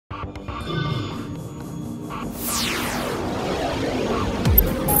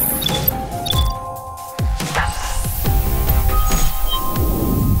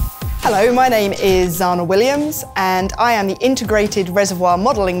Hello, my name is Zana Williams and I am the Integrated Reservoir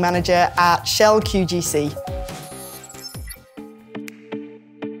Modelling Manager at Shell QGC.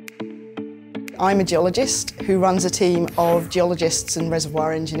 I'm a geologist who runs a team of geologists and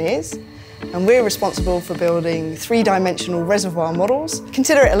reservoir engineers, and we're responsible for building three-dimensional reservoir models.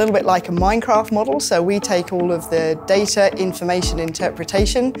 Consider it a little bit like a Minecraft model, so we take all of the data, information,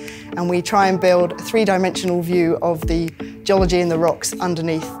 interpretation, and we try and build a three-dimensional view of the geology and the rocks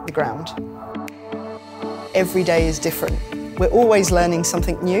underneath the ground. Every day is different. We're always learning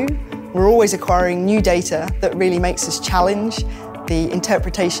something new. We're always acquiring new data that really makes us challenge the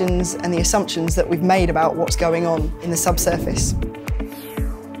interpretations and the assumptions that we've made about what's going on in the subsurface.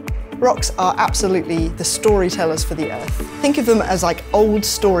 Rocks are absolutely the storytellers for the Earth. Think of them as like old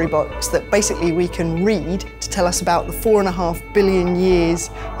storybooks that basically we can read to tell us about the 4.5 billion years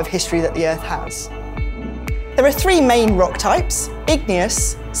of history that the Earth has. There are three main rock types: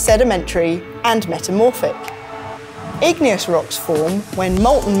 igneous, sedimentary, and metamorphic. Igneous rocks form when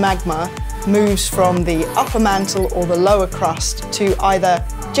molten magma moves from the upper mantle or the lower crust to either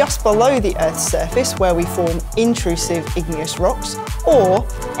just below the Earth's surface, where we form intrusive igneous rocks, or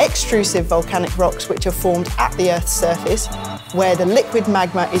extrusive volcanic rocks, which are formed at the Earth's surface, where the liquid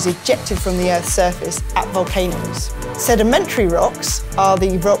magma is ejected from the Earth's surface at volcanoes. Sedimentary rocks are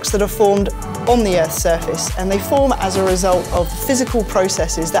the rocks that are formed on the Earth's surface, and they form as a result of physical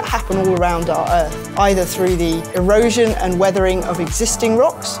processes that happen all around our Earth, either through the erosion and weathering of existing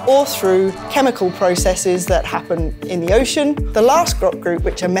rocks or through chemical processes that happen in the ocean. The last rock group,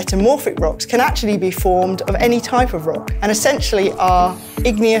 which are metamorphic rocks, can actually be formed of any type of rock, and essentially are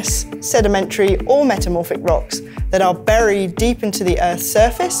igneous, sedimentary or metamorphic rocks that are buried deep into the Earth's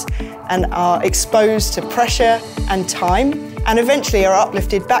surface and are exposed to pressure and time, and eventually are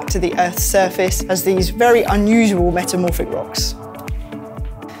uplifted back to the Earth's surface as these very unusual metamorphic rocks.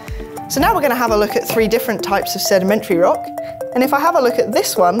 So now we're going to have a look at three different types of sedimentary rock. And if I have a look at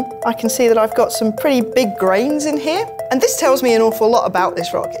this one, I can see that I've got some pretty big grains in here. And this tells me an awful lot about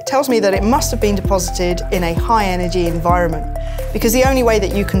this rock. It tells me that it must have been deposited in a high energy environment, because the only way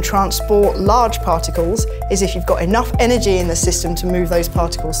that you can transport large particles is if you've got enough energy in the system to move those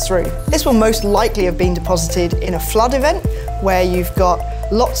particles through. This will most likely have been deposited in a flood event, where you've got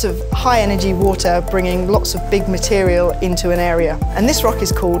lots of high energy water bringing lots of big material into an area. And this rock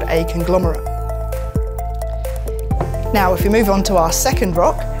is called a conglomerate. Now, if we move on to our second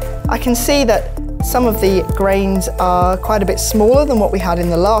rock, I can see that some of the grains are quite a bit smaller than what we had in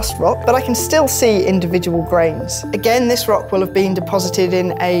the last rock, but I can still see individual grains. Again, this rock will have been deposited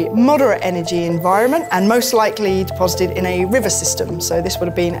in a moderate energy environment and most likely deposited in a river system. So this would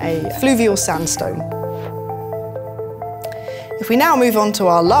have been a fluvial sandstone. If we now move on to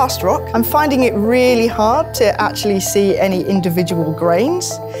our last rock, I'm finding it really hard to actually see any individual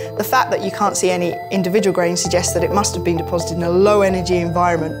grains. The fact that you can't see any individual grains suggests that it must have been deposited in a low energy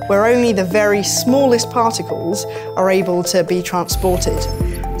environment where only the very smallest particles are able to be transported.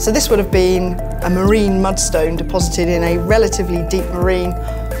 So this would have been a marine mudstone deposited in a relatively deep marine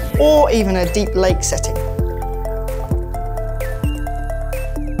or even a deep lake setting.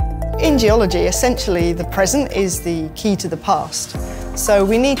 In geology, essentially, the present is the key to the past. So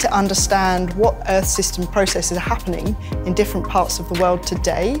we need to understand what Earth system processes are happening in different parts of the world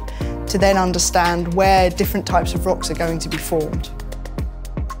today to then understand where different types of rocks are going to be formed.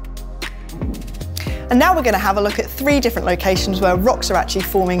 And now we're going to have a look at three different locations where rocks are actually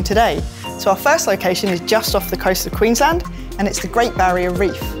forming today. So our first location is just off the coast of Queensland, and it's the Great Barrier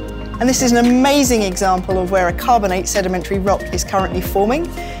Reef. And this is an amazing example of where a carbonate sedimentary rock is currently forming,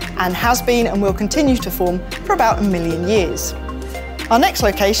 and has been and will continue to form for about 1 million years. Our next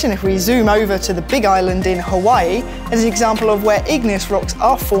location, if we zoom over to the Big Island in Hawaii, is an example of where igneous rocks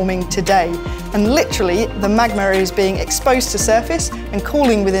are forming today. And literally, the magma is being exposed to surface and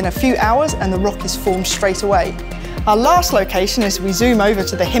cooling within a few hours, and the rock is formed straight away. Our last location is we zoom over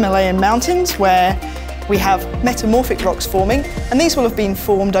to the Himalayan Mountains, where we have metamorphic rocks forming, and these will have been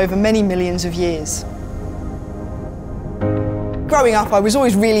formed over many millions of years. Growing up, I was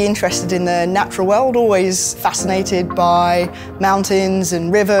always really interested in the natural world, always fascinated by mountains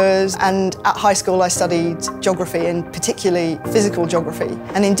and rivers, and at high school I studied geography, and particularly physical geography.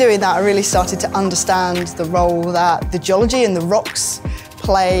 And in doing that, I really started to understand the role that the geology and the rocks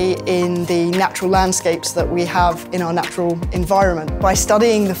play in the natural landscapes that we have in our natural environment. By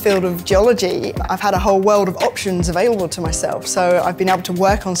studying the field of geology, I've had a whole world of options available to myself. So I've been able to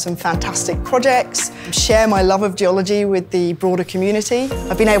work on some fantastic projects, share my love of geology with the broader community.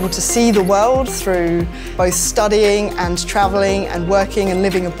 I've been able to see the world through both studying and travelling and working and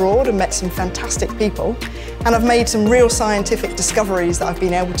living abroad, and met some fantastic people. And I've made some real scientific discoveries that I've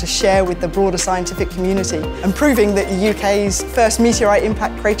been able to share with the broader scientific community and proving that the UK's first meteorite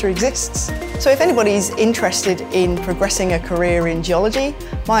impact crater exists. So if anybody's interested in progressing a career in geology,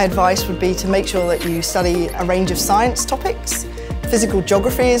 my advice would be to make sure that you study a range of science topics. Physical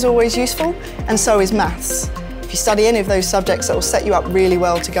geography is always useful, and so is maths. If you study any of those subjects, that will set you up really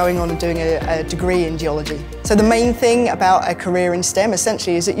well to going on and doing a degree in geology. So the main thing about a career in STEM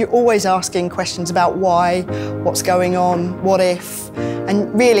essentially is that you're always asking questions about why, what's going on, what if,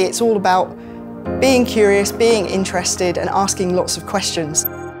 and really it's all about being curious, being interested and asking lots of questions.